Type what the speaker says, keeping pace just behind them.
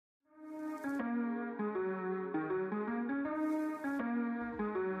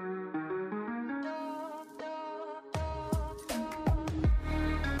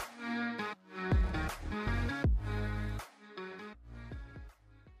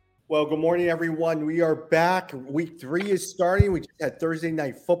Well, good morning, everyone. We are back. Week 3 is starting. We just had Thursday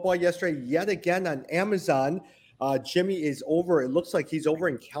night football yesterday, yet again on Amazon. Jimmy is over. It looks like he's over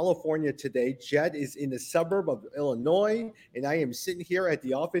in California today. Jed is in the suburb of Illinois, and I am sitting here at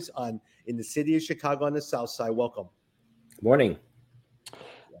the office in the city of Chicago on the south side. Welcome. Morning.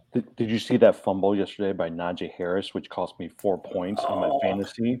 Did you see that fumble yesterday by Najee Harris, which cost me 4 points on my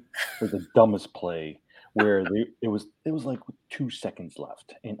fantasy? It was the dumbest play where it was like 2 seconds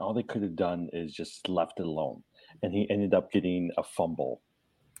left, and all they could have done is just left it alone, and he ended up getting a fumble.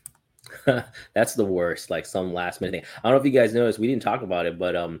 That's the worst. Like some last minute thing. I don't know if you guys noticed. We didn't talk about it,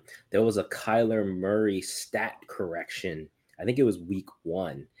 but there was a Kyler Murray stat correction. I think it was week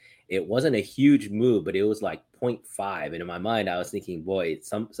 1. It wasn't a huge move, but it was like 0.5. And in my mind, I was thinking, boy,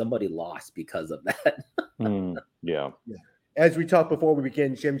 somebody lost because of that. Yeah. As we talked before we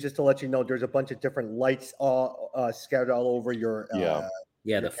begin, Jim, just to let you know, there's a bunch of different lights scattered all over your.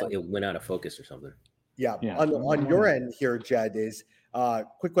 It went out of focus or something. Yeah. On your end here, Jed, is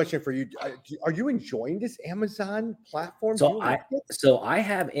quick question for you. Are you enjoying this Amazon platform? So I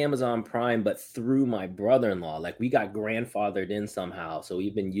have Amazon Prime, but through my brother-in-law. Like we got grandfathered in somehow. So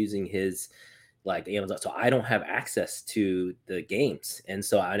we've been using his like Amazon. So I don't have access to the games. And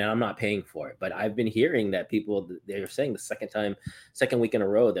so I'm not paying for it. But I've been hearing that they're saying the second week in a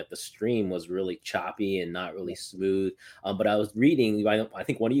row that the stream was really choppy and not really smooth. But I was reading, I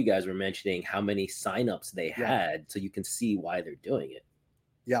think one of you guys were mentioning how many signups they had, so you can see why they're doing it.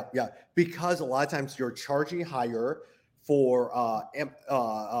 Yeah. Because a lot of times you're charging higher for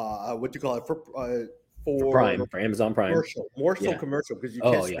what do you call it for Prime, for Amazon Prime, commercial because you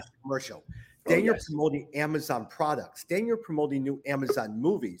can't see commercial. Then you're promoting Amazon products. Then you're promoting new Amazon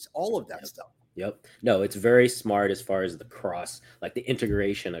movies. All of that stuff. Yep. No, it's very smart as far as the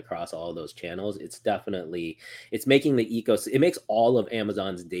integration across all of those channels. It's making it makes all of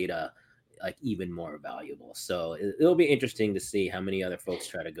Amazon's data like even more valuable. So it'll be interesting to see how many other folks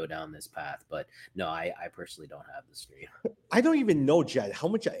try to go down this path. But no, I personally don't have the stream. I don't even know, Jed, how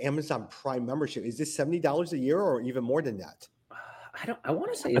much Amazon Prime membership is. This $70 a year or even more than that? I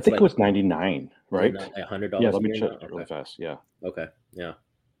want to say I think it was $99, right? $100. Yeah, let me check really fast. Yeah. Okay. Yeah.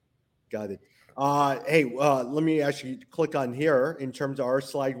 Got it. Let me actually click on here in terms of our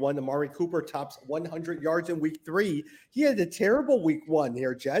slide 1. Amari Cooper tops 100 yards in week 3. He had a terrible week 1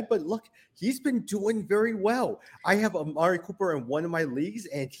 here, Jed, but look, he's been doing very well. I have Amari Cooper in one of my leagues,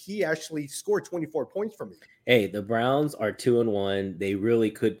 and he actually scored 24 points for me. Hey, the Browns are 2-1. They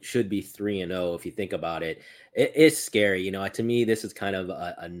really should be 3-0 if you think about it. It's scary. To me, this is kind of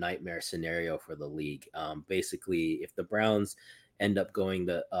a nightmare scenario for the league. Basically, if the Browns end up going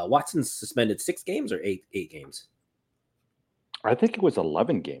Watson's suspended 6 games or 8 games? I think it was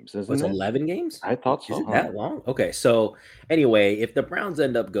 11 games, isn't it? 11 games? I thought so. Is it that long? Okay. So anyway, if the Browns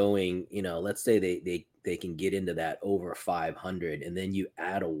end up going, let's say they can get into that over 500, and then you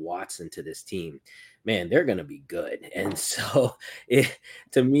add a Watson to this team, man, they're going to be good. And so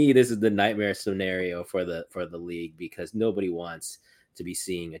to me, this is the nightmare scenario for the league, because nobody wants to be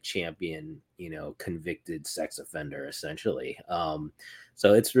seeing a champion, convicted sex offender, essentially.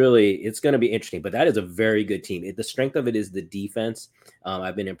 So it's going to be interesting, but that is a very good team. The strength of it is the defense.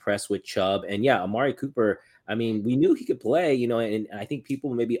 I've been impressed with Chubb, and Amari Cooper. I mean, we knew he could play, and I think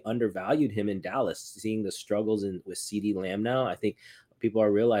people maybe undervalued him in Dallas, seeing the struggles with CeeDee Lamb. Now I think people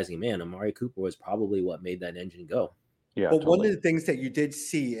are realizing, man, Amari Cooper was probably what made that engine go. Yeah, but totally. One of the things that you did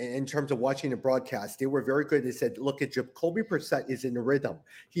see in terms of watching the broadcast, they were very good. They said, look at Jacoby Brissett is in the rhythm.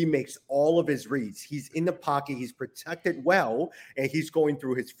 He makes all of his reads. He's in the pocket. He's protected well, and he's going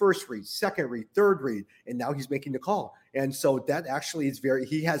through his first read, second read, third read, and now he's making the call. And so that actually is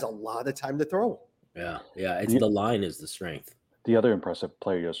he has a lot of time to throw. Yeah. The line is the strength. The other impressive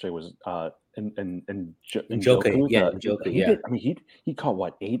player yesterday was Njoku. Njoku. He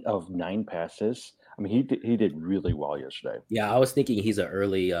caught 8 of 9 passes. I mean, he did really well yesterday. Yeah, I was thinking he's an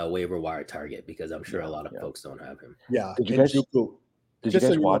early waiver wire target, because I'm sure a lot of folks don't have him. Yeah. Did you guys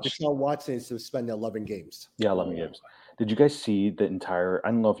watch? Deshaun Watson is to spend 11 games. Yeah, 11 games. Did you guys see the entire?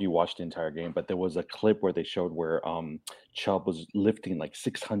 I don't know if you watched the entire game, but there was a clip where they showed where Chubb was lifting like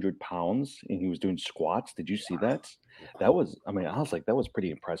 600 pounds and he was doing squats. Did you see that? That was, I was like, that was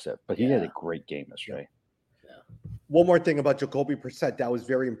pretty impressive. But he had a great game yesterday. One more thing about Jacoby Brissett that I was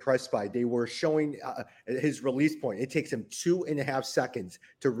very impressed by. They were showing his release point. It takes him 2.5 seconds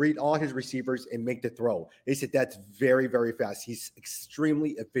to read all his receivers and make the throw. They said that's very, very fast. He's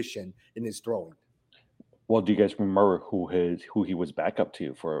extremely efficient in his throwing. Well, do you guys remember who he was backup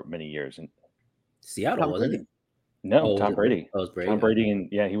to for many years? In Seattle, wasn't it? No, Tom Brady. Oh, it was Brady. Tom Brady, and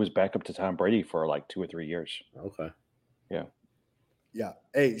he was backup to Tom Brady for like 2 or 3 years. Okay. Yeah. Yeah.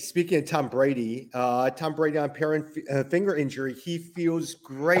 Hey, speaking of Tom Brady on parent finger injury, he feels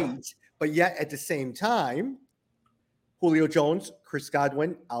great, but yet at the same time, Julio Jones, Chris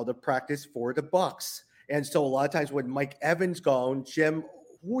Godwin out of practice for the Bucks. And so a lot of times when Mike Evans gone, Jim,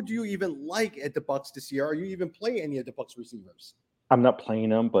 who do you even like at the Bucks this year? Are you even playing any of the Bucks receivers? I'm not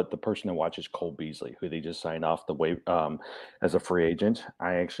playing him, but the person to watch is Cole Beasley, who they just signed off the way as a free agent.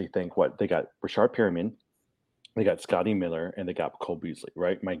 I actually think what they got Rashard Perriman, they got Scotty Miller, and they got Cole Beasley,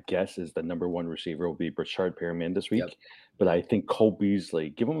 right? My guess is the number one receiver will be Rashard Perriman this Yep. week, but I think Cole Beasley,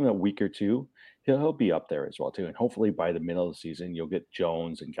 give him a week or two, he'll be up there as well too. And hopefully by the middle of the season, you'll get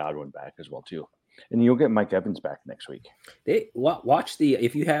Jones and Godwin back as well too, and you'll get Mike Evans back next week. Watch the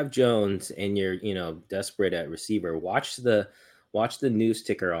if you have Jones and you're desperate at receiver, watch the news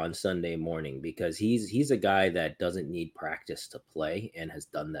ticker on Sunday morning because he's a guy that doesn't need practice to play and has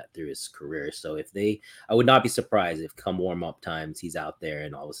done that through his career. So I would not be surprised if come warm up times he's out there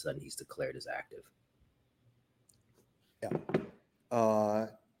and all of a sudden he's declared as active. Yeah.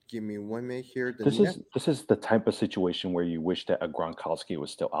 Give me 1 minute here. This is the type of situation where you wish that a Gronkowski was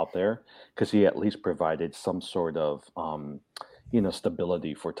still out there because he at least provided some sort of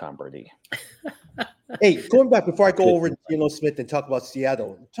stability for Tom Brady. Hey, going back before I go over to Geno Smith and talk about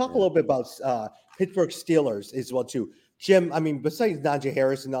Seattle, talk a little bit about Pittsburgh Steelers as well too. Jim, I mean, besides Najee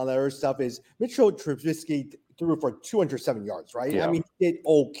Harris and all that other stuff, is Mitchell Trubisky threw for 207 yards, right? Yeah. I mean, he did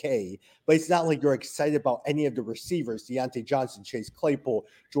okay, but it's not like you're excited about any of the receivers, Deontay Johnson, Chase Claypool,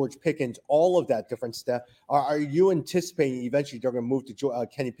 George Pickens, all of that different stuff. Are you anticipating eventually they're going to move to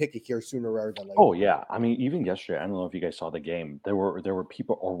Kenny Pickett here sooner rather than later? Oh yeah, I mean, even yesterday, I don't know if you guys saw the game. There were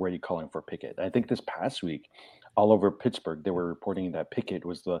people already calling for Pickett. I think this past week, all over Pittsburgh, they were reporting that Pickett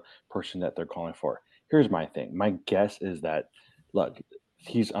was the person that they're calling for. Here's my thing. My guess is that, look,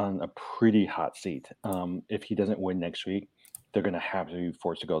 he's on a pretty hot seat. If he doesn't win next week, they're going to have to be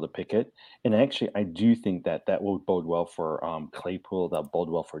forced to go to Pickett. And actually, I do think that will bode well for Claypool. That'll bode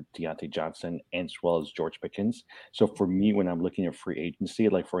well for Deontay Johnson as well as George Pickens. So for me, when I'm looking at free agency,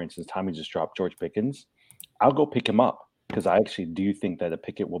 like for instance, Tommy just dropped George Pickens, I'll go pick him up because I actually do think that a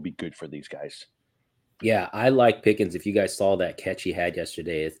Pickett will be good for these guys. Yeah, I like Pickens. If you guys saw that catch he had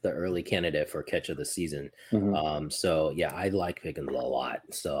yesterday, it's the early candidate for catch of the season. So yeah, I like Pickens a lot.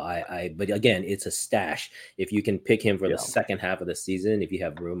 So but again, it's a stash. If you can pick him for the second half of the season, if you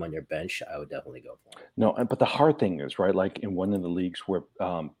have room on your bench, I would definitely go for him. No, but the hard thing is, right, like in one of the leagues where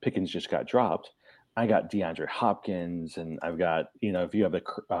Pickens just got dropped, I got DeAndre Hopkins, and I've got, if you have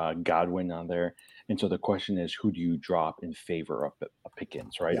a Godwin on there. And so the question is, who do you drop in favor of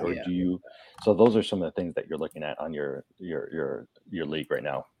Pickens, right? Do you? So those are some of the things that you're looking at on your league right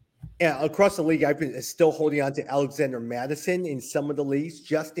now. Yeah, across the league, I've been still holding on to Alexander Madison in some of the leagues,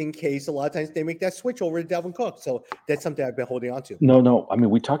 just in case a lot of times they make that switch over to Dalvin Cook. So that's something I've been holding on to. No. I mean,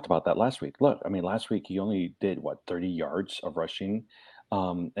 we talked about that last week. Look, I mean, last week he only did 30 yards of rushing.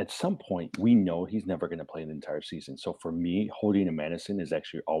 At some point, we know he's never going to play the entire season. So for me, holding a Madison is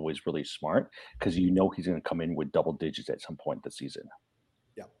actually always really smart because he's going to come in with double digits at some point this season.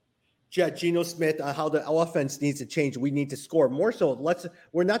 Yeah, Geno Smith on how the offense needs to change. We need to score more. So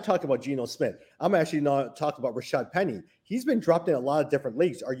we're not talking about Geno Smith. I'm actually not talking about Rashad Penny. He's been dropped in a lot of different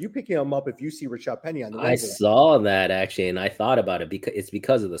leagues. Are you picking him up if you see Rashad Penny on the I saw that actually, and I thought about it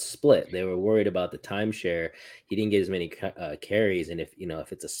because of the split. They were worried about the timeshare. He didn't get as many carries, and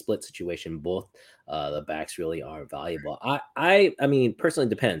if it's a split situation, both the backs really are valuable. I mean, personally,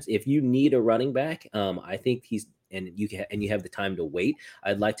 depends. If you need a running back, I think he's. And you have the time to wait.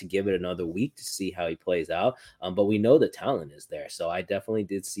 I'd like to give it another week to see how he plays out. But we know the talent is there, so I definitely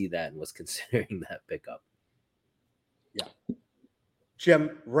did see that and was considering that pickup. Yeah,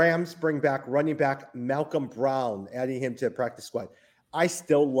 Jim, Rams bring back running back Malcolm Brown, adding him to the practice squad. I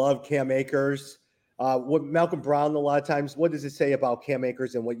still love Cam Akers. With Malcolm Brown, a lot of times, what does it say about Cam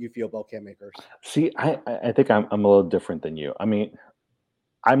Akers and what you feel about Cam Akers? See, I think I'm a little different than you. I mean,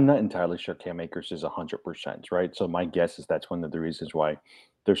 I'm not entirely sure Cam Akers is 100%, right? So my guess is that's one of the reasons why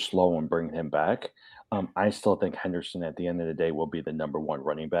they're slow in bringing him back. I still think Henderson at the end of the day will be the number one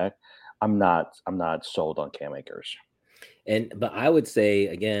running back. I'm not sold on Cam Akers. But I would say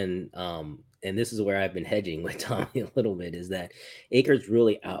again, and this is where I've been hedging with Tommy a little bit, is that Akers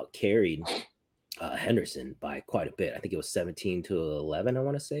really out carried Henderson by quite a bit. I think it was 17-11, I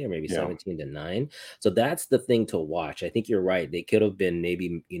want to say, or maybe 17-9. So that's the thing to watch. I think you're right. They could have been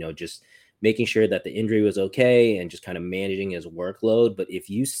maybe, just making sure that the injury was okay and just kind of managing his workload. But if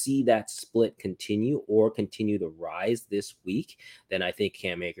you see that split continue to rise this week, then I think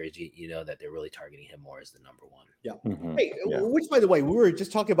Cam Akers, you know that they're really targeting him more as the number one. Yeah. Mhm. Hey, Yeah. which, by the way, we were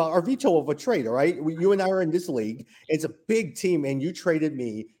just talking about our veto of a trade. All right. You and I are in this league. It's a big team, and you traded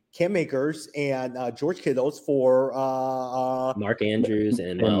me Cam Akers and George Kittles for Mark Andrews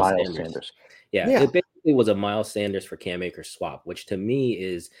and And Miles Miles Sanders. Sanders. Yeah, Yeah. it basically was a Miles Sanders for Cam Akers swap, which to me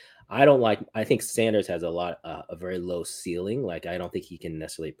is I think Sanders has a very low ceiling. Like I don't think he can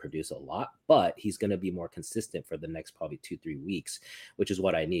necessarily produce a lot, but he's going to be more consistent for the next probably 2-3 weeks, which is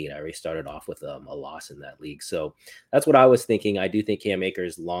what I need. I already started off with a loss in that league, so that's what I was thinking. I do think Cam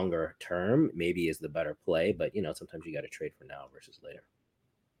Akers longer term maybe is the better play, but sometimes you got to trade for now versus later.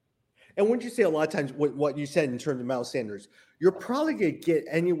 And wouldn't you say a lot of times what you said in terms of Miles Sanders, you're probably going to get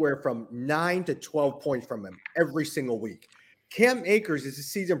anywhere from 9 to 12 points from him every single week. Cam Akers, as the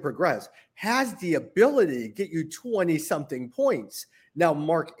season progresses, has the ability to get you 20-something points. Now,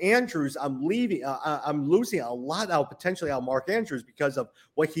 Mark Andrews, I'm losing a lot out potentially on Mark Andrews because of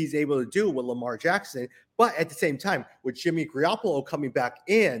what he's able to do with Lamar Jackson. But at the same time, with Jimmy Garoppolo coming back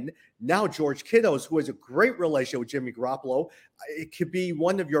in, now George Kittles, who has a great relationship with Jimmy Garoppolo, it could be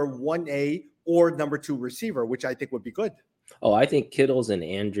one of your 1A or number 2 receiver, which I think would be good. Oh, I think Kittles and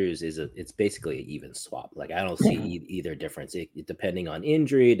Andrews it's basically an even swap. Like I don't see either difference. Depending on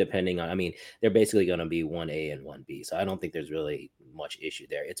injury, they're basically going to be 1A and 1B. So I don't think there's really much issue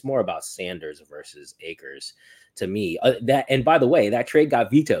there. It's more about Sanders versus Akers to me. And by the way, that trade got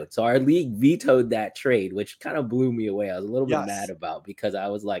vetoed. So our league vetoed that trade, which kind of blew me away. I was a little bit mad about because I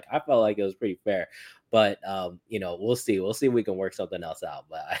felt like it was pretty fair. But we'll see. We'll see if we can work something else out.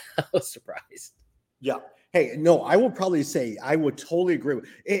 But I was surprised. Yeah. Hey, no, I would probably say I would totally agree with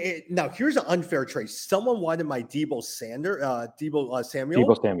it. Now, here's an unfair trade. Someone wanted my Deebo Samuel. Deebo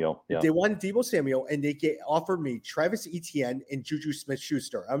Samuel. Yeah. They wanted Deebo Samuel, and they offered me Travis Etienne and Juju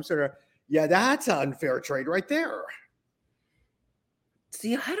Smith-Schuster. I'm sort of, that's an unfair trade right there.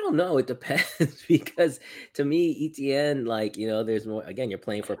 See, I don't know. It depends because to me, ETN, there's more. Again, you're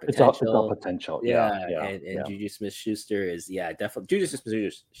playing for potential. It's all potential. Yeah. And Juju Smith-Schuster is definitely. Juju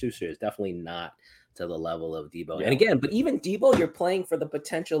Smith-Schuster is definitely not to the level of Deebo. Yeah. And again, but even Deebo, you're playing for the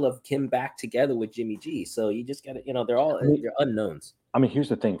potential of him back together with Jimmy G. So you just got to, they're unknowns. I mean, here's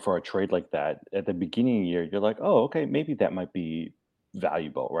the thing: for a trade like that, at the beginning of the year, you're like, oh, okay, maybe that might be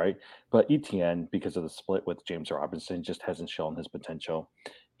valuable, right? But ETN, because of the split with James Robinson, just hasn't shown his potential.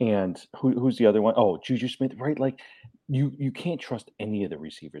 And who's the other one? Oh, Juju Smith, right? Like you can't trust any of the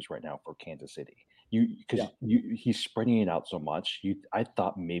receivers right now for Kansas City. He's spreading it out so much. I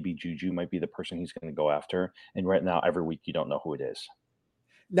thought maybe Juju might be the person he's going to go after, and right now every week you don't know who it is.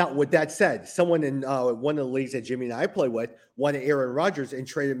 Now, with that said, someone in one of the leagues that Jimmy and I play with wanted Aaron Rodgers and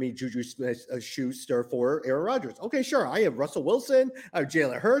traded me Juju Smith-Schuster for Aaron Rodgers. Okay, sure. I have Russell Wilson. I have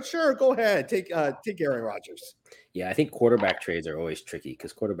Jalen Hurts. Sure, go ahead. Take Aaron Rodgers. Yeah, I think quarterback trades are always tricky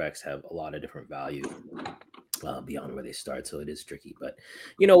because quarterbacks have a lot of different value beyond where they start. So it is tricky, but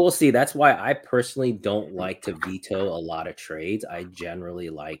we'll see. That's why I personally don't like to veto a lot of trades. I generally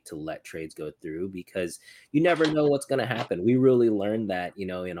like to let trades go through because you never know what's going to happen. We really learned that,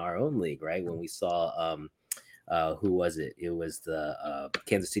 in our own league, right? When we saw, who was it? It was the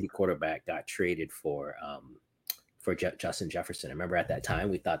Kansas City quarterback got traded for Justin Jefferson. I remember at that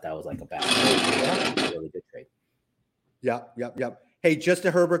time, we thought that was like a bad trade. A really good trade. Yep. Hey,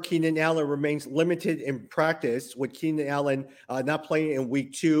 Justin Herbert, Keenan Allen remains limited in practice with Keenan Allen not playing in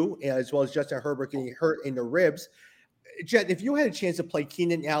week 2, as well as Justin Herbert getting hurt in the ribs. Jet, if you had a chance to play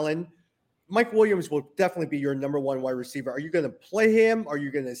Keenan Allen, Mike Williams will definitely be your number 1 wide receiver. Are you going to play him? Are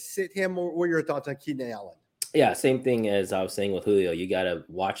you going to sit him? What are your thoughts on Keenan Allen? Yeah, same thing as I was saying with Julio. You got to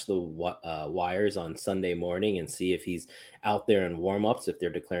watch the wires on Sunday morning and see if he's out there in warmups, if they're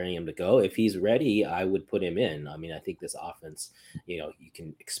declaring him to go. If he's ready, I would put him in. I mean, I think this offense, you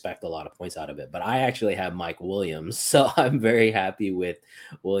can expect a lot of points out of it. But I actually have Mike Williams, so I'm very happy with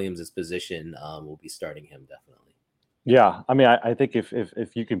Williams' position. We'll be starting him definitely. Yeah, I mean, I think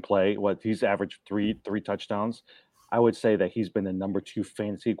if you can play what he's averaged three touchdowns, I would say that he's been the number 2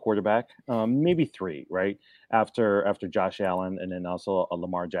 fantasy quarterback, maybe 3, right? After Josh Allen and then also a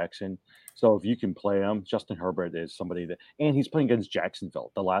Lamar Jackson. So if you can play him, Justin Herbert is somebody and he's playing against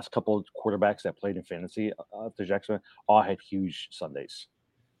Jacksonville. The last couple of quarterbacks that played in fantasy after Jacksonville all had huge Sundays.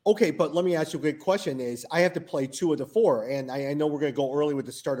 Okay, but let me ask you a good question is I have to play 2 of the 4, and I know we're going to go early with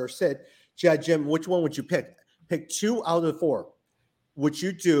the starter sit. Jim, which one would you pick? Pick 2 out of the 4. Would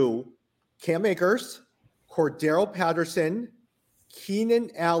you do Cam Akers, Cordero Patterson, Keenan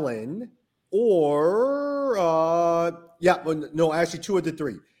Allen, or actually 2 of the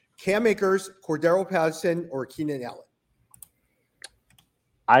 3. Cam Akers, Cordero Patterson, or Keenan Allen?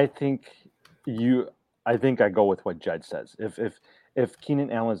 I think I go with what Jed says. If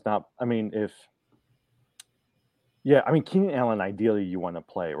Keenan Allen's not, Keenan Allen, ideally you want to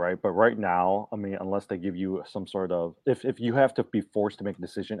play, right? But right now, unless they give you some sort of, if you have to be forced to make a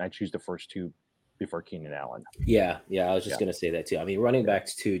decision, I choose the first two before Keenan Allen. Yeah, I was just Yeah. gonna say that too. I mean, running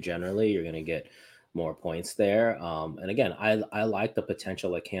backs too, generally, you're gonna get more points there. And again, I like the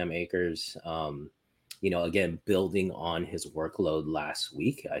potential of Cam Akers. Again, building on his workload last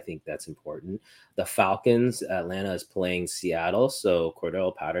week, I think that's important. The Falcons, Atlanta is playing Seattle, so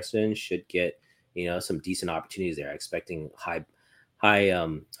Cordell Patterson should get some decent opportunities there. Expecting high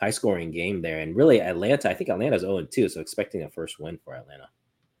scoring game there, and really Atlanta. I think Atlanta's 0-2, so expecting a first win for Atlanta.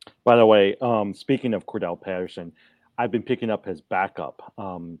 By the way, speaking of Cordell Patterson, I've been picking up his backup,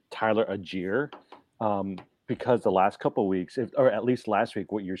 Tyler Agier, because the last couple of weeks, or at least last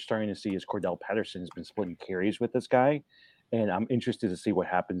week, what you're starting to see is Cordell Patterson has been splitting carries with this guy. And I'm interested to see what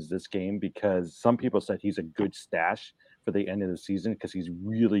happens this game because some people said he's a good stash for the end of the season because he's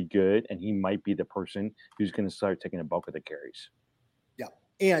really good and he might be the person who's going to start taking a bulk of the carries. Yeah.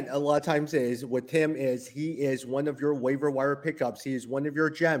 And a lot of times is with him is he is one of your waiver wire pickups. He is one of your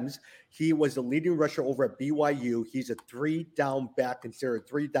gems. He was the leading rusher over at BYU. He's a 3-down back, considered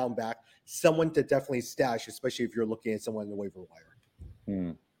 3-down back, someone to definitely stash, especially if you're looking at someone in the waiver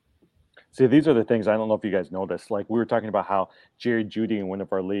wire. See, these are the things I don't know if you guys noticed. Like we were talking about how Jerry Jeudy in one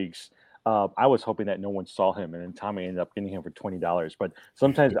of our leagues, I was hoping that no one saw him, and then Tommy ended up getting him for $20. But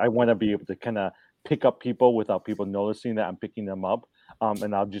sometimes I want to be able to kind of pick up people without people noticing that I'm picking them up,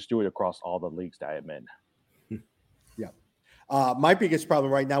 and I'll just do it across all the leagues that I'm in. Yeah. My biggest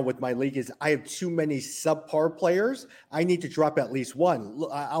problem right now with my league is I have too many subpar players. I need to drop at least one.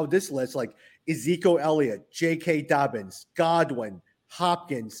 Out of this list, like Ezekiel Elliott, J.K. Dobbins, Godwin,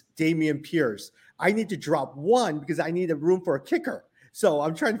 Hopkins, Damian Pierce. I need to drop one because I need a room for a kicker. So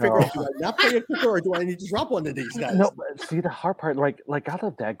I'm trying to figure out, do I not play a kicker or do I need to drop one of these guys? No, see the hard part, like out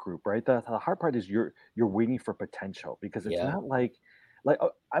of that group, right? The hard part is you're waiting for potential because it's not like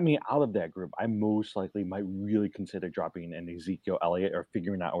out of that group, I most likely might really consider dropping an Ezekiel Elliott or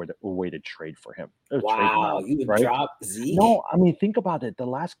figuring out a way to trade for him. Wow, you would drop Zeke? No, think about it. The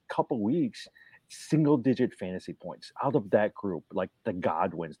last couple weeks, single-digit fantasy points out of that group, like the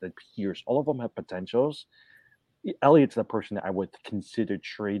Godwins, the Pierce, all of them have potentials. Elliott's the person that I would consider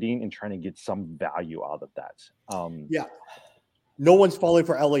trading and trying to get some value out of that. Yeah. No one's falling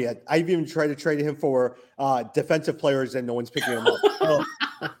for Elliott. I've even tried to trade him for defensive players and no one's picking him up.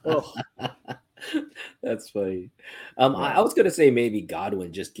 That's funny. I was going to say maybe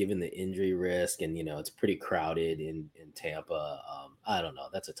Godwin, just given the injury risk and, it's pretty crowded in Tampa. I don't know.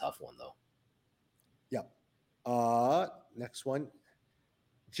 That's a tough one, though. Yeah. Next one.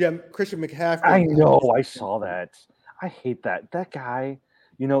 Jim, Christian McCaffrey. I know. I saw that. I hate that. That guy,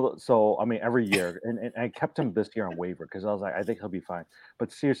 so, every year, and I kept him this year on waiver because I was like, I think he'll be fine. But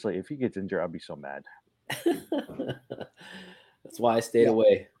seriously, if he gets injured, I'll be so mad. That's why I stayed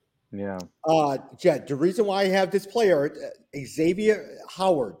away. Yeah. Jed, the reason why I have this player, Xavier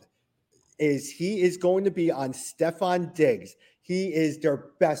Howard, is he is going to be on Stephon Diggs. He is their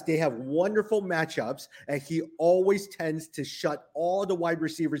best. They have wonderful matchups, and he always tends to shut all the wide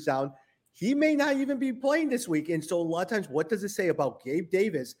receivers down. He may not even be playing this week. And so a lot of times, what does it say about Gabe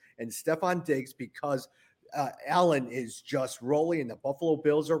Davis and Stephon Diggs? Because Allen is just rolling, and the Buffalo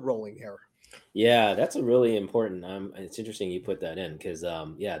Bills are rolling here. Yeah, that's a really important. It's interesting you put that in because,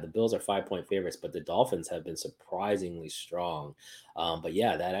 the Bills are 5-point favorites, but the Dolphins have been surprisingly strong. But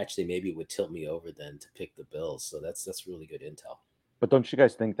yeah, that actually maybe would tilt me over then to pick the Bills. So that's really good intel. But don't you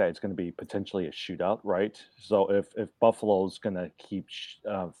guys think that it's going to be potentially a shootout, right? So if Buffalo's going to keep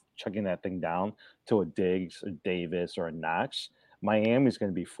chugging that thing down to a Diggs, a Davis, or a Knox, Miami's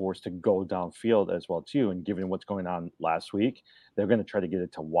going to be forced to go downfield as well too. And given what's going on last week, they're going to try to get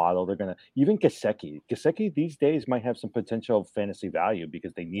it to Waddle. They're going to even Gesicki. Gesicki these days might have some potential fantasy value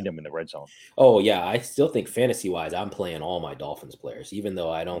because they need him in the red zone. Oh yeah, I still think fantasy wise, I'm playing all my Dolphins players, even though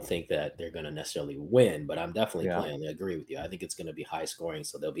I don't think that they're going to necessarily win. But I'm definitely playing. I agree with you. I think it's going to be high scoring,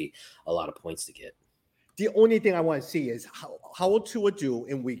 so there'll be a lot of points to get. The only thing I want to see is how will Tua do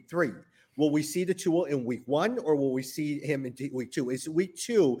in week 3? Will we see the Tua in week 1 or will we see him in week 2? Is week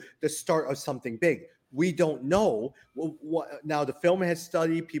 2 the start of something big? We don't know. Now the film has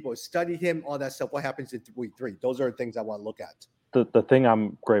studied, people have studied him, all that stuff. What happens in week 3? Those are the things I want to look at. The thing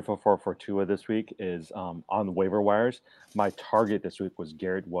I'm grateful for Tua this week is on the waiver wires. My target this week was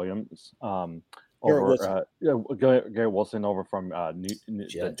Garrett Williams. Garrett Wilson over from the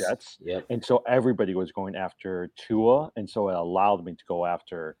Jets. Yep. And so everybody was going after Tua, and so it allowed me to go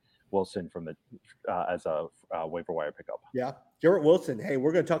after Wilson from the as a waiver wire pickup. Yeah. Garrett Wilson. Hey,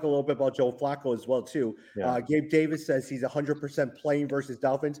 we're going to talk a little bit about Joe Flacco as well, too. Yeah. Gabe Davis says he's 100% playing versus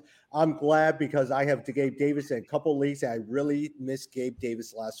Dolphins. I'm glad because I have Gabe Davis in a couple leagues. I really missed Gabe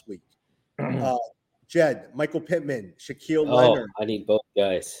Davis last week. Jed, Michael Pittman, Shaquille Leonard. I need both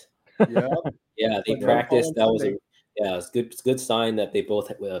guys. Yeah. Yeah, they But no practiced. call on That was it's good. It's a good sign that they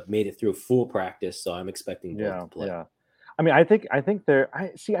both made it through full practice. So I'm expecting both to play. Yeah. I mean, I think I think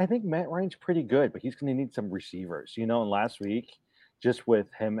Matt Ryan's pretty good, but he's going to need some receivers. And last week, just with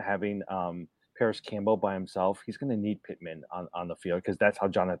him having Paris Campbell by himself, he's going to need Pittman on the field because that's how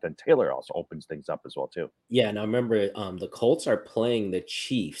Jonathan Taylor also opens things up as well too. Yeah, now remember, the Colts are playing the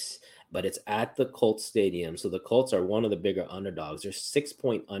Chiefs, but it's at the Colts Stadium. So the Colts are one of the bigger underdogs. They're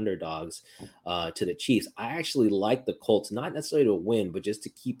 6-point underdogs to the Chiefs. I actually like the Colts, not necessarily to win, but just to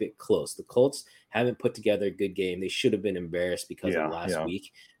keep it close. The Colts haven't put together a good game. They should have been embarrassed because of last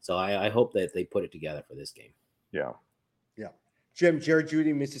week. So I hope that they put it together for this game. Yeah. Yeah. Jim, Jared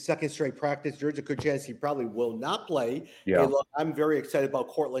Judy missed his second straight practice. There's a good chance he probably will not play. Yeah. Hey, look, I'm very excited about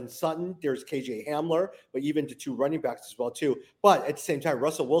Cortland Sutton. There's KJ Hamler, but even the two running backs as well, too. But at the same time,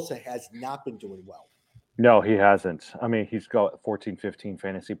 Russell Wilson has not been doing well. No, he hasn't. I mean, he's got 14, 15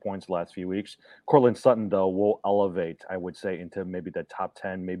 fantasy points the last few weeks. Cortland Sutton, though, will elevate, I would say, into maybe the top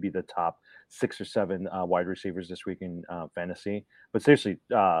 10, maybe the top 6 or 7 wide receivers this week in fantasy. But seriously,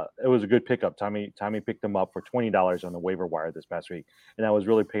 it was a good pickup. Tommy picked him up for $20 on the waiver wire this past week, and I was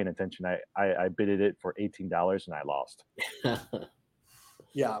really paying attention. I bidded it for $18, and I lost.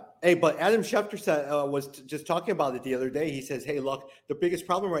 Yeah. Hey, but Adam Schefter said, was just talking about it the other day. He says, hey, look, the biggest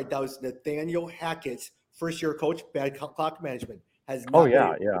problem right now is Nathaniel Hackett's first-year coach, bad clock management, has not been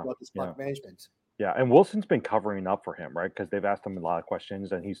able to about this clock management. Yeah, and Wilson's been covering up for him, right? Because they've asked him a lot of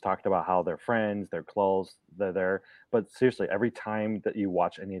questions, and he's talked about how they're friends, they're close, they're there. But seriously, every time that you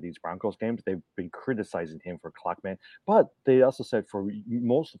watch any of these Broncos games, they've been criticizing him for clock man. But they also said for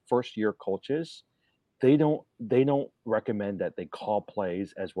most first-year coaches, they don't recommend that they call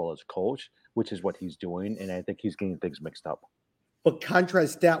plays as well as coach, which is what he's doing, and I think he's getting things mixed up. But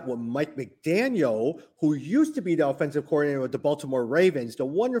contrast that with Mike McDaniel, who used to be the offensive coordinator with the Baltimore Ravens, the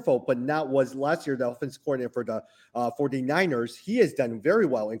wonderful, but not was last year the offensive coordinator for the 49ers. He has done very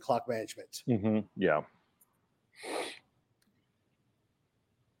well in clock management. Mm-hmm. Yeah.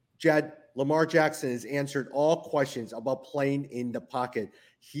 Jed, Lamar Jackson has answered all questions about playing in the pocket.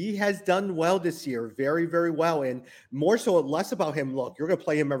 He has done well this year, very, very well. And more so, less about him. Look, you're going to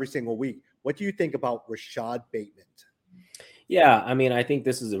play him every single week. What do you think about Rashad Bateman? Yeah, I mean, I think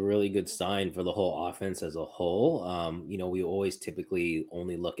this is a really good sign for the whole offense as a whole. We always typically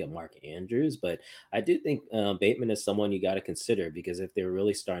only look at Mark Andrews, but I do think Bateman is someone you got to consider because if they're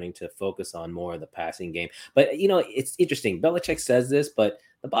really starting to focus on more of the passing game. But, it's interesting. Belichick says this, but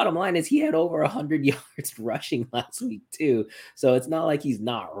the bottom line is he had over 100 yards rushing last week too. So it's not like he's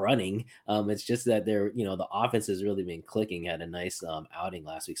not running. It's just that the offense has really been clicking. Had a nice outing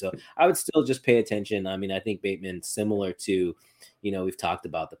last week. So I would still just pay attention. I mean, I think Bateman, similar to, we've talked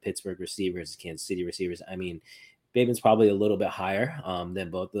about the Pittsburgh receivers, Kansas City receivers. I mean, Bateman's probably a little bit higher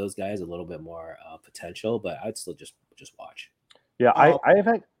than both of those guys, a little bit more potential, but I'd still just watch. Yeah,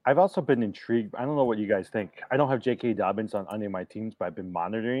 I've also been intrigued. I don't know what you guys think. I don't have J.K. Dobbins on any of my teams, but I've been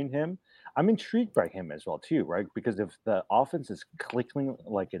monitoring him. I'm intrigued by him as well, too, right? Because if the offense is clicking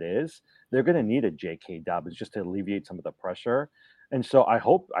like it is, they're going to need a J.K. Dobbins just to alleviate some of the pressure. And so I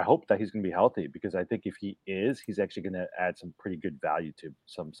hope that he's going to be healthy because I think if he is, he's actually going to add some pretty good value to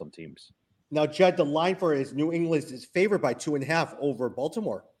some teams. Now, Jed, the line for his New England is favored by 2.5 over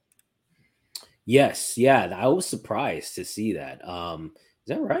Baltimore. Yes, yeah, I was surprised to see that. Is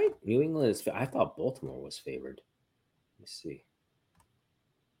that right? New England is. I thought Baltimore was favored. Let's see.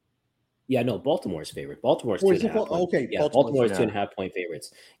 Yeah, no, Baltimore's favored. Baltimore's 2.5. Okay, yeah, Baltimore's 2.5 point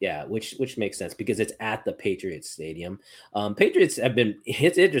favorites. Yeah, which makes sense because it's at the Patriots Stadium. Patriots have been.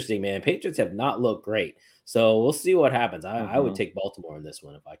 It's interesting, man. Patriots have not looked great, so we'll see what happens. I would take Baltimore in this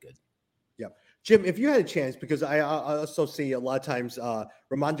one if I could. Yeah. Jim, if you had a chance, because I also see a lot of times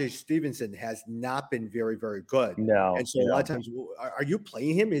Ramondre Stevenson has not been very, very good. No. And so a lot of times, are you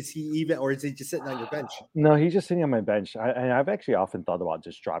playing him? Is he even, or is he just sitting on your bench? No, he's just sitting on my bench. I've actually often thought about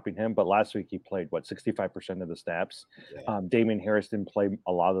just dropping him, but last week he played, 65% of the snaps. Yeah. Damian Harris didn't play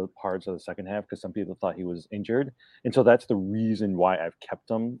a lot of the parts of the second half because some people thought he was injured. And so that's the reason why I've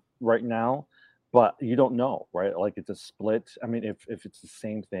kept him right now. But you don't know, right? Like it's a split. I mean, if it's the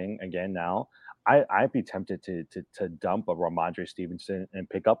same thing again now, I'd be tempted to dump a Ramondre Stevenson and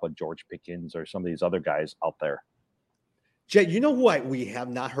pick up a George Pickens or some of these other guys out there. Jed, you know who we have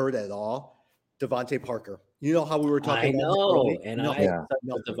not heard at all? Devontae Parker. You know how we were talking I about Nick know, early? and I am Yeah. such a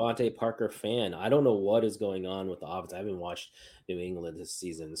Nothing. Devontae Parker fan. I don't know what is going on with the offense. I haven't watched New England this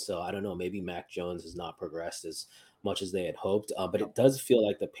season, so I don't know. Maybe Mac Jones has not progressed as much as they had hoped, but it does feel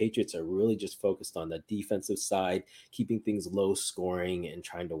like the Patriots are really just focused on the defensive side, keeping things low scoring and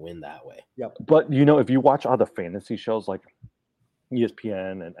trying to win that way. Yep. But if you watch all the fantasy shows like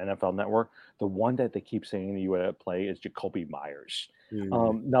ESPN and NFL Network, the one that they keep saying you would play is Jacoby Myers.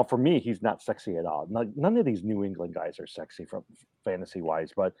 Mm. Now, for me, he's not sexy at all. None of these New England guys are sexy from fantasy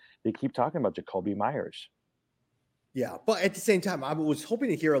wise, but they keep talking about Jacoby Myers. Yeah, but at the same time, I was hoping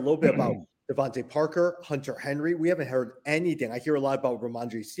to hear a little bit about Devontae Parker, Hunter Henry. We haven't heard anything. I hear a lot about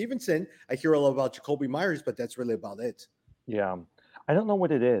Ramondre Stevenson. I hear a lot about Jacoby Myers, but that's really about it. Yeah, I don't know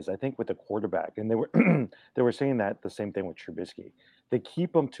what it is. I think with the quarterback, and they were they were saying that the same thing with Trubisky. They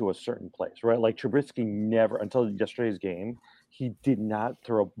keep him to a certain place, right? Like Trubisky never until yesterday's game, he did not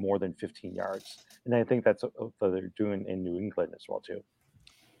throw more than 15 yards, and I think that's what they're doing in New England as well too.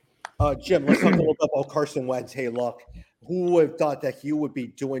 Jim, let's talk a little bit about Carson Wentz. Hey, look, who would have thought that he would be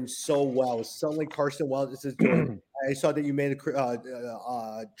doing so well? Suddenly, Carson Wentz is doing. I saw that you made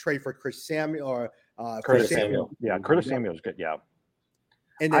a trade for Chris Samuel or Curtis Curtis Samuel. Samuel, yeah, Mhm. Curtis Samuel's good, yeah.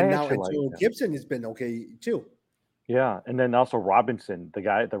 And I then now actually like Antonio him. Gibson has been okay too. Yeah, and then also Robinson,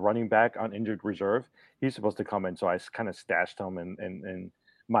 the running back on injured reserve, he's supposed to come in, so I kind of stashed him in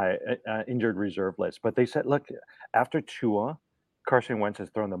my injured reserve list. But they said, look, after Tua, Carson Wentz has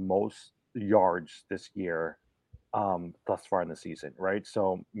thrown the most yards this year, thus far in the season, right?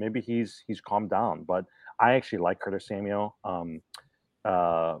 So maybe he's calmed down. But I actually like Curtis Samuel.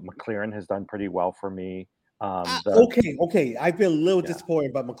 McLaren has done pretty well for me. Okay. I've been a little Yeah.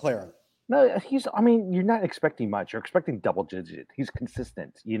 disappointed by McLaren. No, I mean, you're not expecting much. You're expecting double digit. He's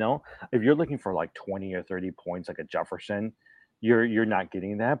consistent, If you're looking for like 20 or 30 points like a Jefferson, you're not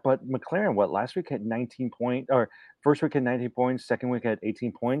getting that. But McLaren, what last week had 19 points, or first week had 19 points, second week had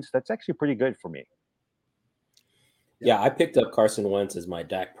 18 points. That's actually pretty good for me. Yeah, I picked up Carson Wentz as my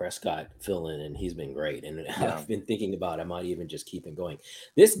Dak Prescott fill-in, and he's been great. And Yeah. I've been thinking about I might even just keep it going.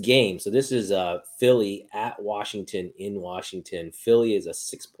 This game, so this is Philly at Washington in Washington. Philly is a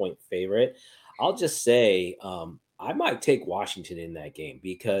 6-point favorite. I'll just say I might take Washington in that game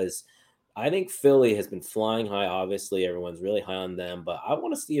because I think Philly has been flying high. Obviously, everyone's really high on them, but I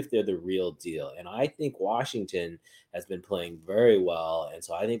want to see if they're the real deal. And I think Washington has been playing very well, and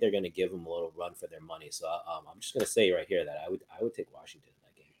so I think they're going to give them a little run for their money. So I'm just going to say right here that I would take Washington in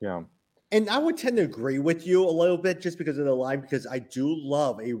that game. Yeah. And I would tend to agree with you a little bit just because of the line, because I do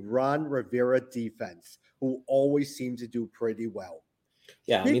love a Ron Rivera defense who always seems to do pretty well.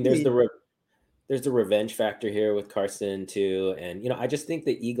 Yeah, I mean, there's Speaking the revenge factor here with Carson too, and I just think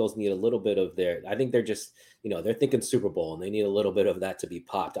the Eagles need a little bit of their. I think they're just they're thinking Super Bowl, and they need a little bit of that to be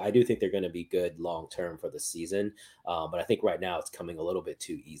popped. I do think they're going to be good long term for the season, but I think right now it's coming a little bit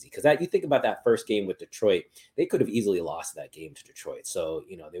too easy because you think about that first game with Detroit, they could have easily lost that game to Detroit, so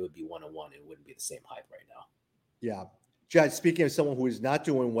they would be 1-1. It wouldn't be the same hype right now. Yeah. Judge, speaking of someone who is not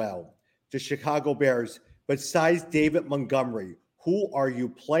doing well, the Chicago Bears, besides David Montgomery, who are you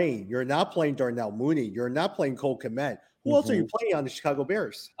playing? You're not playing Darnell Mooney. You're not playing Cole Kmet. Who else are you playing on the Chicago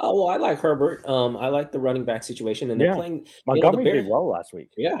Bears? Oh well, I like Herbert. I like the running back situation, and they're Yeah. playing. Montgomery The Bears, did well last week.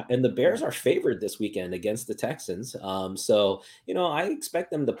 yeah, and the Bears are favored this weekend against the Texans. So I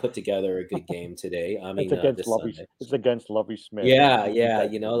expect them to put together a good game today. I mean, this Sunday. It's against Lovie Smith. Yeah,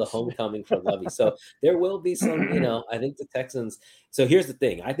 the homecoming for Lovey. So there will be some, I think the Texans. So here's the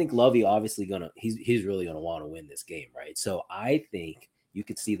thing. I think Lovey obviously he's really gonna want to win this game, right? So I think you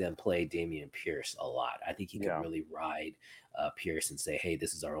could see them play Damian Pierce a lot. I think he could really ride Pierce and say, hey,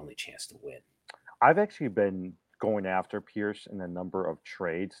 this is our only chance to win. I've actually been going after Pierce in a number of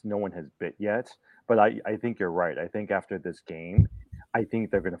trades. No one has bit yet, but I think you're right. I think after this game, I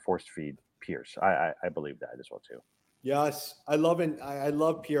think they're going to force feed Pierce. I believe that as well too. Yes, I love it. I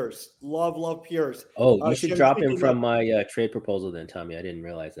love Pierce. Love Pierce. Oh, you should drop him from my trade proposal then, Tommy. I didn't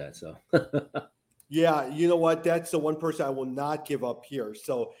realize that. So yeah, you know what? That's the one person I will not give up here.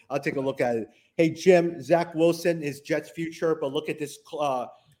 So I'll take a look at it. Hey, Jim, Zach Wilson is Jets' future, but look at this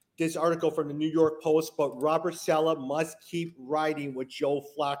this article from the New York Post. But Robert Saleh must keep riding with Joe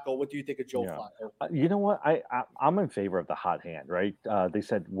Flacco. What do you think of Joe Flacco? You know what? I'm in favor of the hot hand, right? They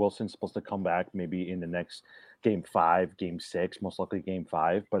said Wilson's supposed to come back maybe in the next game 5, game 6, most likely game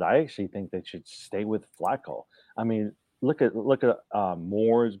 5. But I actually think they should stay with Flacco. I mean, look at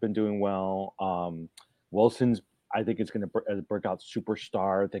Moore's been doing well. Wilson's, I think, it's going to break out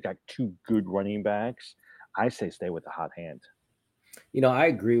superstar. They got 2 good running backs. I say stay with the hot hand. I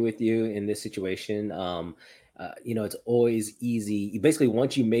agree with you in this situation. it's always easy. Basically,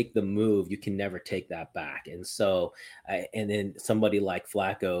 once you make the move, you can never take that back. And so, and then somebody like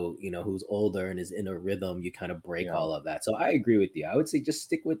Flacco, who's older and is in a rhythm, you kind of break all of that. So I agree with you. I would say just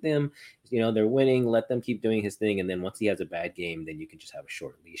stick with them. They're winning. Let them keep doing his thing. And then once he has a bad game, then you can just have a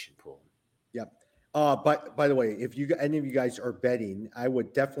short leash and pull him. Yep. But by the way, if any of you guys are betting, I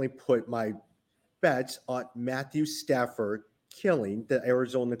would definitely put my bets on Matthew Stafford killing the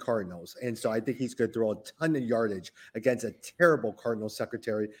Arizona Cardinals. And so I think he's going to throw a ton of yardage against a terrible Cardinals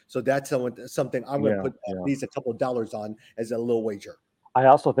secretary. So that's something I'm going to put at least a couple of dollars on as a little wager. I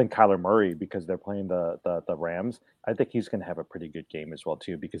also think Kyler Murray, because they're playing the Rams, I think he's going to have a pretty good game as well,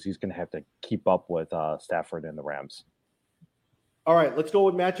 too, because he's going to have to keep up with Stafford and the Rams. All right, let's go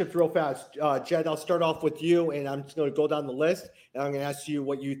with matchups real fast. Jed, I'll start off with you, and I'm just going to go down the list, and I'm going to ask you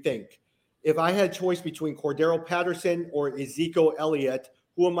what you think. If I had a choice between Cordero Patterson or Ezekiel Elliott,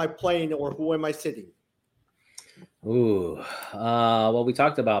 who am I playing or who am I sitting? Ooh, well, we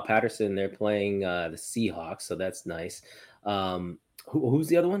talked about Patterson. They're playing the Seahawks, so that's nice. Who's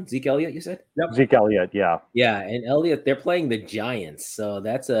the other one? Zeke Elliott, you said? Yep. Zeke Elliott, yeah. Yeah, and Elliott, they're playing the Giants, so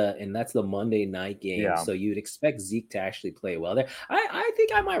that's the Monday night game. Yeah. So you'd expect Zeke to actually play well there. I think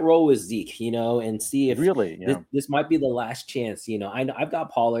I might roll with Zeke, and see if this might be the last chance. I know I've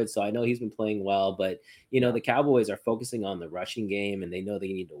got Pollard, so I know he's been playing well, but the Cowboys are focusing on the rushing game, and they know they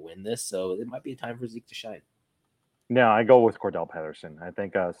need to win this, so it might be a time for Zeke to shine. No, I go with Cordell Patterson. I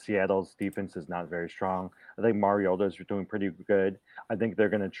think Seattle's defense is not very strong. I think Mariota's doing pretty good. I think they're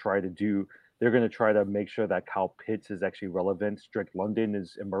going to try to make sure that Kyle Pitts is actually relevant. Drake London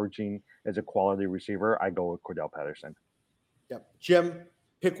is emerging as a quality receiver. I go with Cordell Patterson. Yep. Jim,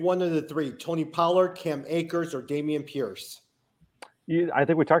 pick one of the three: Tony Pollard, Cam Akers, or Dameon Pierce. I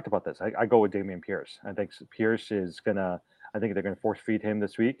think we talked about this. I go with Dameon Pierce. I think Pierce is gonna. I think they're going to force feed him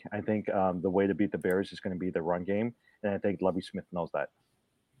this week. I think the way to beat the Bears is going to be the run game, and I think Lovie Smith knows that.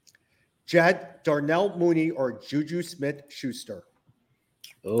 Jed, Darnell Mooney or Juju Smith-Schuster?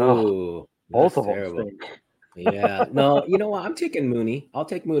 Oh, both of them. Yeah, no, you know what? I'm taking Mooney. I'll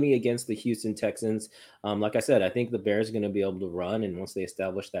take Mooney against the Houston Texans. Like I said, I think the Bears are going to be able to run, and once they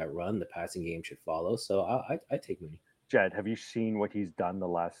establish that run, the passing game should follow. So I take Mooney. Jed, have you seen what he's done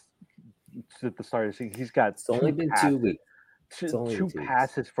at the start of the season? He's got it's only been 2 weeks. Two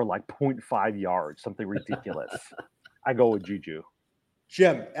passes for like 0.5 yards, something ridiculous. I go with Juju.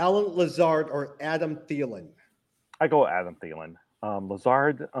 Jim, Allen Lazard or Adam Thielen? I go with Adam Thielen.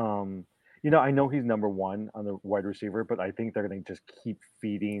 Lazard, I know he's number one on the wide receiver, but I think they're going to just keep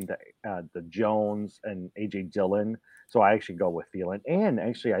feeding the Jones and A.J. Dillon. So I actually go with Thielen. And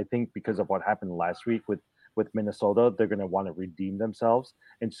actually, I think because of what happened last week with Minnesota, they're going to want to redeem themselves.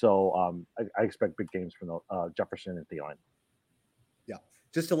 And so I expect big games from Jefferson and Thielen. Yeah.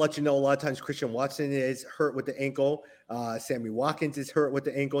 Just to let you know, a lot of times Christian Watson is hurt with the ankle. Sammy Watkins is hurt with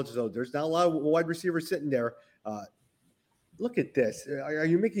the ankle. So there's not a lot of wide receivers sitting there. Look at this. Are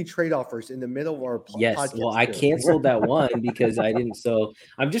you making trade offers in the middle of our podcast? Yes. Well, I canceled that one because I didn't. So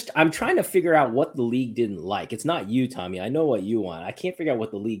I'm trying to figure out what the league didn't like. It's not you, Tommy. I know what you want. I can't figure out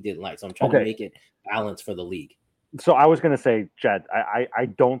what the league didn't like. So I'm trying to make it balanced for the league. So I was going to say, Jed, I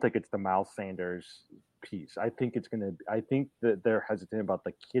don't think it's the Miles Sanders piece. I think that they're hesitant about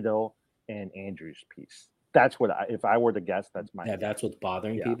the Kittle and Andrews piece. That's what if I were to guess, that's my guess. That's what's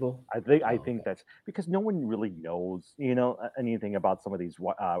bothering people. I think that's because no one really knows, anything about some of these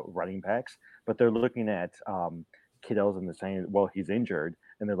running backs, but they're looking at Kittle's and they're saying, well, he's injured,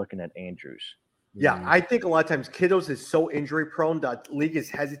 and they're looking at Andrews. Yeah, I think a lot of times Kittles is so injury prone that league is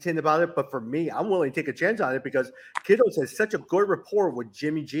hesitant about it. But for me, I'm willing to take a chance on it because Kittles has such a good rapport with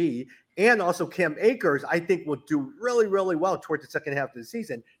Jimmy G and also Cam Akers. I think will do really, really well toward the second half of the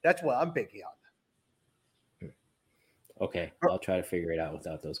season. That's what I'm banking on. Okay, I'll try to figure it out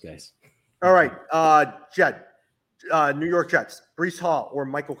without those guys. All right, Jed, New York Jets, Breece Hall or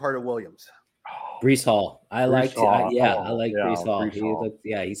Michael Carter-Williams? Breece Hall. I like Breece Hall.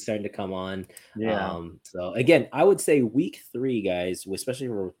 He's starting to come on. Yeah. So again, I would say week 3, guys, especially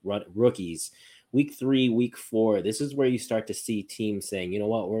for rookies, week 3, week 4, this is where you start to see teams saying, you know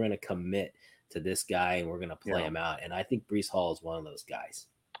what, we're going to commit to this guy and we're going to play him out. And I think Breece Hall is one of those guys.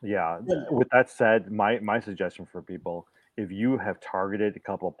 Yeah. With that said, my suggestion for people, if you have targeted a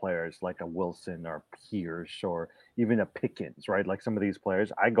couple of players like a Wilson or Pierce or even a Pickens, right? Like some of these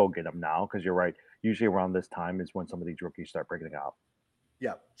players, I go get them now because you're right. Usually around this time is when some of these rookies start breaking out.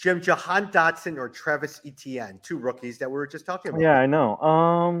 Yeah. Jim, Jahan Dotson or Travis Etienne, 2 rookies that we were just talking about. Yeah, I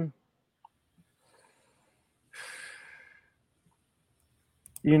know.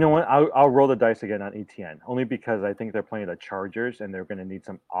 You know what? I'll roll the dice again on ETN, only because I think they're playing the Chargers and they're going to need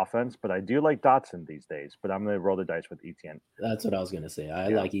some offense. But I do like Dotson these days. But I'm going to roll the dice with ETN. That's what I was gonna say. I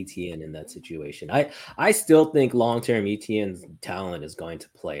Yeah. like ETN in that situation. I still think long term ETN's talent is going to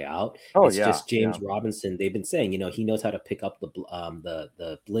play out. Oh, It's yeah, just James yeah. Robinson. They've been saying, he knows how to pick up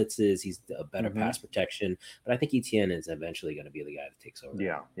the blitzes. He's a better Mhm. pass protection. But I think ETN is eventually going to be the guy that takes over.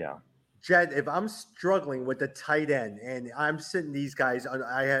 Yeah. Jed, if I'm struggling with the tight end and I'm sitting these guys on,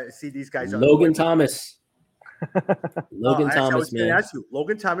 see these guys on Logan Thomas. Logan actually, I Thomas, was going to man. ask you,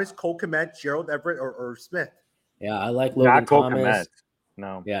 Logan Thomas, Cole Kmet, Gerald Everett, or Smith. Yeah, I like Logan Not Cole Thomas. Kmet.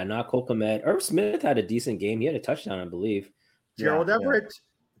 No. Yeah, not Cole Kmet. Irv Smith had a decent game. He had a touchdown, I believe. Gerald Yeah. Everett.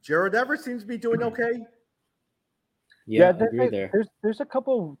 Gerald Everett seems to be doing okay. Yeah, agree there. There's a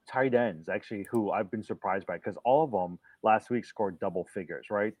couple of tight ends actually who I've been surprised by because all of them last week scored double figures,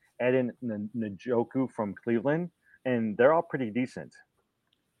 right? Eden Njoku from Cleveland, and they're all pretty decent.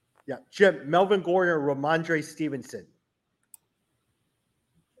 Yeah, Jim, Melvin Gordon, or Ramondre Stevenson.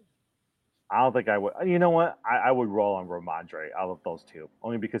 I don't think I would. You know what? I would roll on Ramondre out of those two,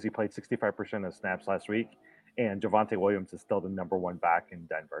 only because he played 65% of snaps last week, and Javonte Williams is still the number one back in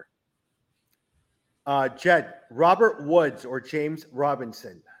Denver. Jed, Robert Woods or James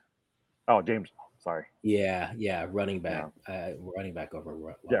Robinson? Oh, James. Sorry. Yeah, running back. Running back over.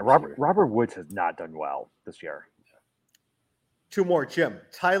 Robert Woods has not done well this year. Two more, Jim.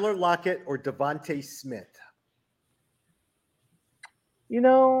 Tyler Lockett or Devontae Smith?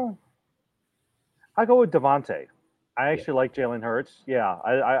 I'll go with Devontae. I actually like Jalen Hurts. Yeah,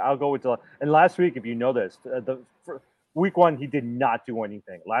 I'll go with And last week, if you know this, week one, he did not do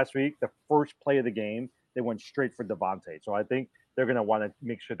anything. Last week, the first play of the game, they went straight for Devontae. So I think they're going to want to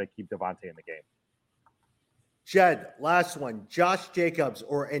make sure they keep Devontae in the game. Jed, last one. Josh Jacobs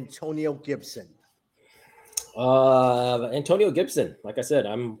or Antonio Gibson? Antonio Gibson. Like I said,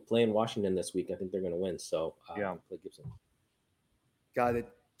 I'm playing Washington this week. I think they're going to win. So yeah, play Gibson. Got it.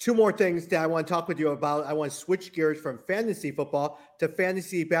 Two more things that I want to talk with you about. I want to switch gears from fantasy football to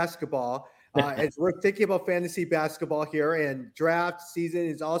fantasy basketball. As we're thinking about fantasy basketball here and draft season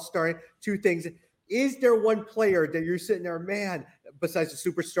is all starting, two things. Is there one player that you're sitting there, man, besides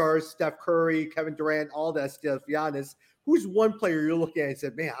the superstars, Steph Curry, Kevin Durant, all that stuff, Giannis, who's one player you're looking at and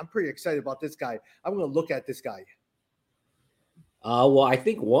said, man, I'm pretty excited about this guy. I'm going to look at this guy. Well, I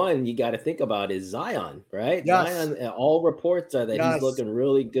think one you got to think about is Zion, right? Yes. Zion, all reports are that he's looking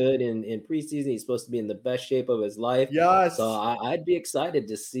really good in preseason. He's supposed to be in the best shape of his life. Yes. So I'd be excited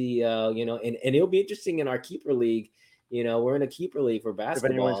to see, and it'll be interesting in our keeper league. We're in a keeper league for basketball.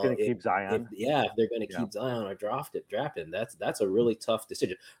 If anyone's going to keep Zion. If they're going to keep Zion or draft him, that's a really tough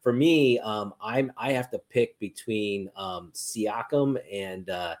decision. For me, I have to pick between Siakam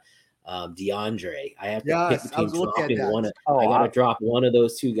and DeAndre. I have to pick between dropping one. I got to drop one of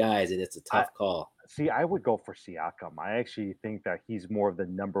those two guys, and it's a tough call. See, I would go for Siakam. I actually think that he's more of the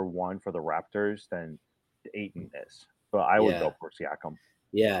number one for the Raptors than Ayton is. But I would go for Siakam.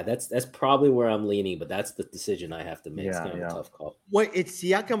 Yeah, that's probably where I'm leaning, but that's the decision I have to make. It's kind of a tough call. Wait, it's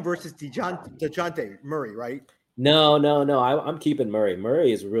Siakam versus DeJounte Murray, right? No. I'm keeping Murray.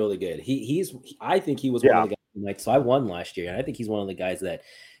 Murray is really good. I think he was one of the guys. So I won last year, and I think he's one of the guys that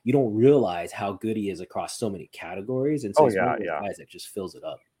you don't realize how good he is across so many categories. And so he's one of those guys that just fills it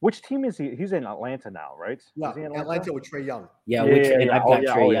up. Which team is he? He's in Atlanta now, right? Yeah, Atlanta with Trae Young. And I've got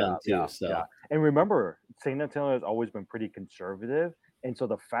Trae Young too. So and remember, San Antonio has always been pretty conservative. And so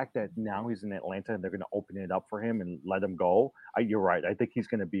the fact that now he's in Atlanta and they're going to open it up for him and let him go, you're right. I think he's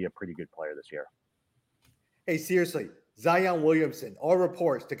going to be a pretty good player this year. Hey, seriously, Zion Williamson, all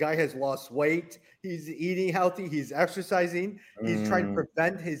reports, the guy has lost weight. He's eating healthy. He's exercising. He's trying to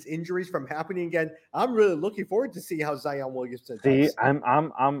prevent his injuries from happening again. I'm really looking forward to see how Zion Williamson does. See, I'm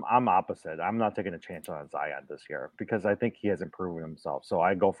opposite. I'm not taking a chance on Zion this year because I think he hasn't proven himself. So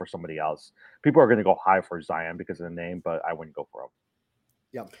I go for somebody else. People are going to go high for Zion because of the name, but I wouldn't go for him.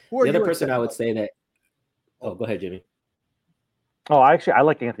 Yeah. The other person I would say that. Oh, go ahead, Jimmy. Oh, I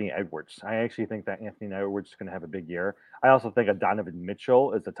like Anthony Edwards. I actually think that Anthony Edwards is going to have a big year. I also think Donovan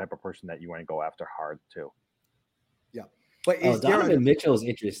Mitchell is the type of person that you want to go after hard too. Yeah, but Donovan Mitchell is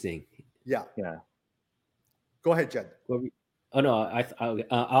interesting. Yeah. Go ahead, Jed. Oh no, I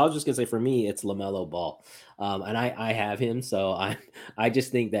was just gonna say for me it's LaMelo Ball, and I have him, so I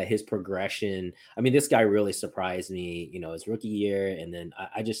just think that his progression. I mean, this guy really surprised me, his rookie year, and then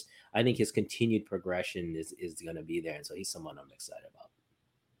I think his continued progression is gonna be there, and so he's someone I'm excited about.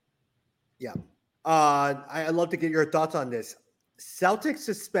 Yeah, I'd love to get your thoughts on this. Celtics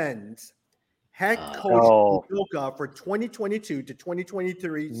suspends head coach Udoka for 2022 to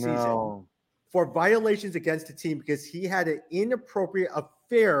 2023 season. For violations against the team because he had an inappropriate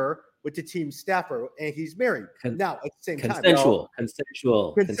affair with the team staffer, and he's married. Now, at the same time, consensual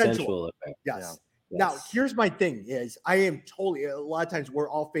affair. yes. Yeah. Now, Yes. here's my thing: is I am totally. A lot of times, we're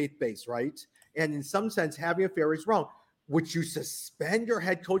all faith-based, right? And in some sense, having an affair is wrong. Would you suspend your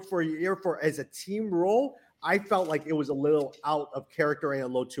head coach for a year for as a team role? I felt like it was a little out of character and a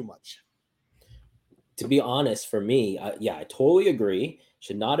little too much. To be honest, for me, I totally agree.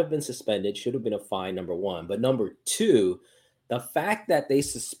 Should not have been suspended. Should have been a fine, number one. But number two, the fact that they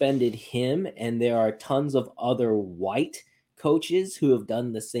suspended him and there are tons of other white coaches who have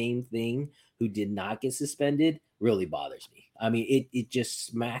done the same thing who did not get suspended really bothers me. I mean, it just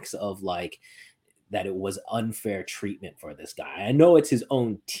smacks of like that it was unfair treatment for this guy. I know it's his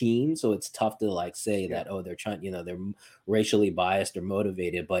own team, so it's tough to like say that, oh, they're trying, they're racially biased or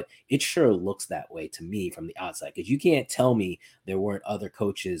motivated, but it sure looks that way to me from the outside, because you can't tell me there weren't other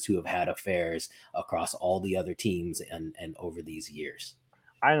coaches who have had affairs across all the other teams and over these years.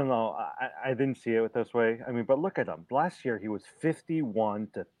 I don't know. I didn't see it this way. I mean, but look at him. Last year, he was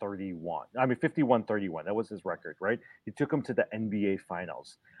 51-31. I mean, 51-31. That was his record, right? He took him to the NBA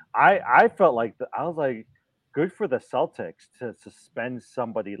Finals. I felt like I was like, good for the Celtics to suspend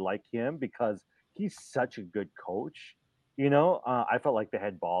somebody like him because he's such a good coach. I felt like they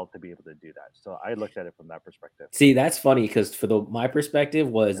had ball to be able to do that. So I looked at it from that perspective. See, that's funny because my perspective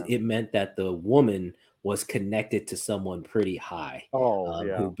was Yeah. it meant that the woman was connected to someone pretty high.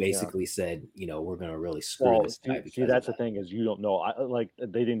 Who basically said, we're going to really screw this guy. See, that's the thing is you don't know.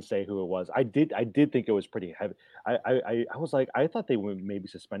 They didn't say who it was. I did think it was pretty heavy. I was like, I thought they would maybe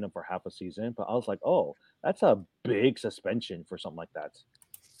suspend him for half a season, but I was like, oh, that's a big suspension for something like that.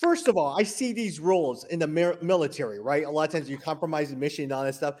 First of all, I see these rules in the military, right? A lot of times you compromise the mission and all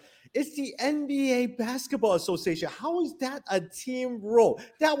that stuff. It's the NBA Basketball Association. How is that a team rule?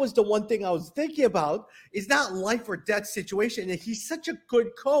 That was the one thing I was thinking about. It's not life or death situation. And he's such a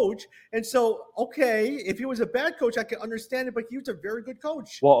good coach. And so, okay, if he was a bad coach, I could understand it, but he was a very good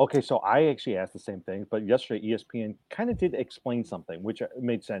coach. Well, okay, so I actually asked the same thing, but yesterday ESPN kind of did explain something, which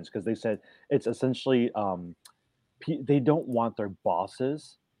made sense because they said it's essentially they don't want their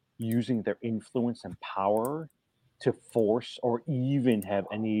bosses using their influence and power to force or even have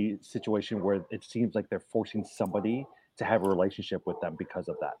any situation where it seems like they're forcing somebody to have a relationship with them because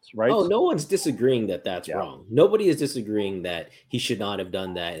of that, right? Oh, no one's disagreeing that that's wrong. Nobody is disagreeing that he should not have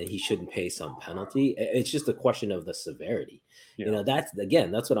done that and he shouldn't pay some penalty. It's just a question of the severity.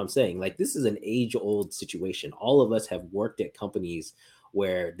 That's what I'm saying. Like, this is an age-old situation. All of us have worked at companies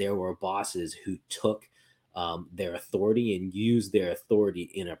where there were bosses who took their authority and use their authority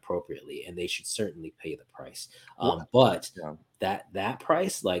inappropriately, and they should certainly pay the price. But that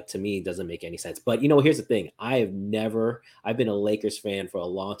price, like, to me, doesn't make any sense. But here's the thing: I've been a Lakers fan for a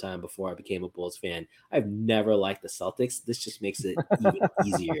long time before I became a Bulls fan. I've never liked the Celtics. This just makes it even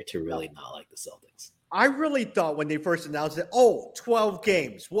easier to really not like the Celtics. I really thought when they first announced it, 12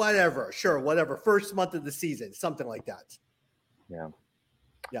 games, whatever, sure, whatever, first month of the season, something like that. Yeah.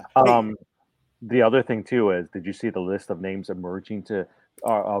 Hey, the other thing too is, did you see the list of names emerging to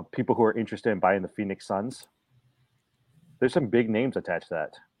people who are interested in buying the Phoenix Suns? There's some big names attached to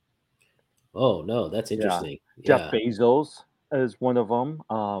that. Oh no, that's interesting. Jeff Bezos is one of them.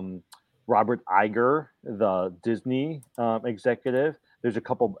 Robert Iger, the Disney executive. There's a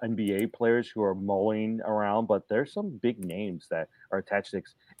couple NBA players who are mulling around, but there's some big names that are attached to it.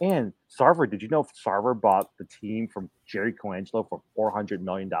 And Sarver, did you know Sarver bought the team from Jerry Colangelo for $400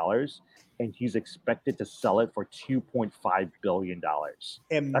 million, and he's expected to sell it for $2.5 billion.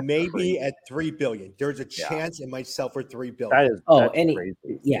 And That's maybe crazy. at $3 billion. There's a chance it might sell for $3 billion. That's crazy.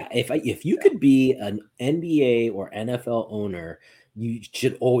 If you could be an NBA or NFL owner, you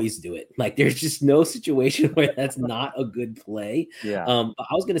should always do it. Like, there's just no situation where that's not a good play. Yeah. But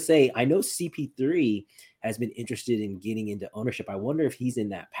I was gonna say, I know CP3 has been interested in getting into ownership. I wonder if he's in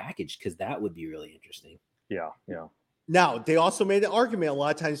that package, because that would be really interesting. Yeah. Now, they also made an argument. A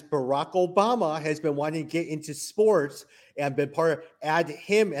lot of times, Barack Obama has been wanting to get into sports and been add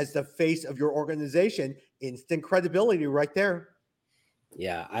him as the face of your organization. Instant credibility right there.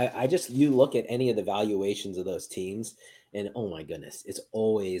 Yeah, you look at any of the valuations of those teams, and oh my goodness, it's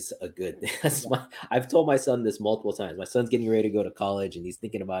always a good thing. I've told my son this multiple times. My son's getting ready to go to college, and he's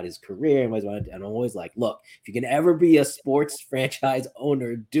thinking about his career. And I'm always like, look, if you can ever be a sports franchise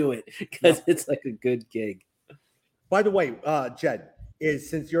owner, do it, because it's like a good gig. By the way, Jed,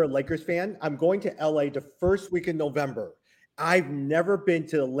 since you're a Lakers fan, I'm going to LA the first week in November. I've never been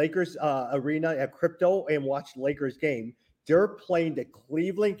to the Lakers arena at Crypto and watched Lakers game. They're playing the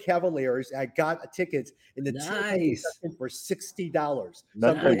Cleveland Cavaliers. I got tickets in the Nice. for $60.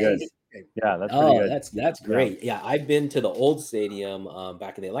 That's pretty good. game. Yeah, that's pretty good. That's great. Yeah, I've been to the old stadium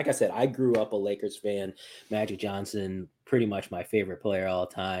back in the day. Like I said, I grew up a Lakers fan. Magic Johnson, pretty much my favorite player all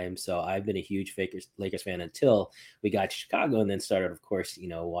time. So I've been a huge Lakers fan until we got to Chicago, and then started, of course,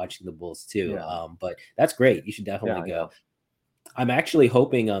 watching the Bulls too. Yeah. But that's great. You should definitely go. I'm actually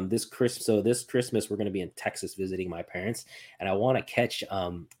hoping this Christmas we're going to be in Texas visiting my parents, and I want to catch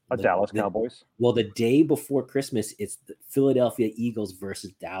Dallas Cowboys. Well, the day before Christmas, it's the Philadelphia Eagles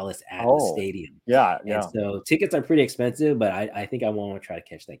versus Dallas at the stadium. Yeah. And so tickets are pretty expensive, but I think I want to try to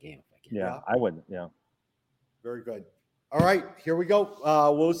catch that game if I can. Yeah, I would. Yeah. Very good. All right, here we go.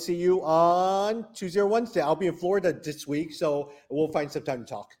 We'll see you on Tuesday or Wednesday. I'll be in Florida this week, so we'll find some time to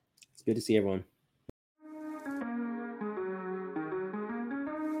talk. It's good to see everyone.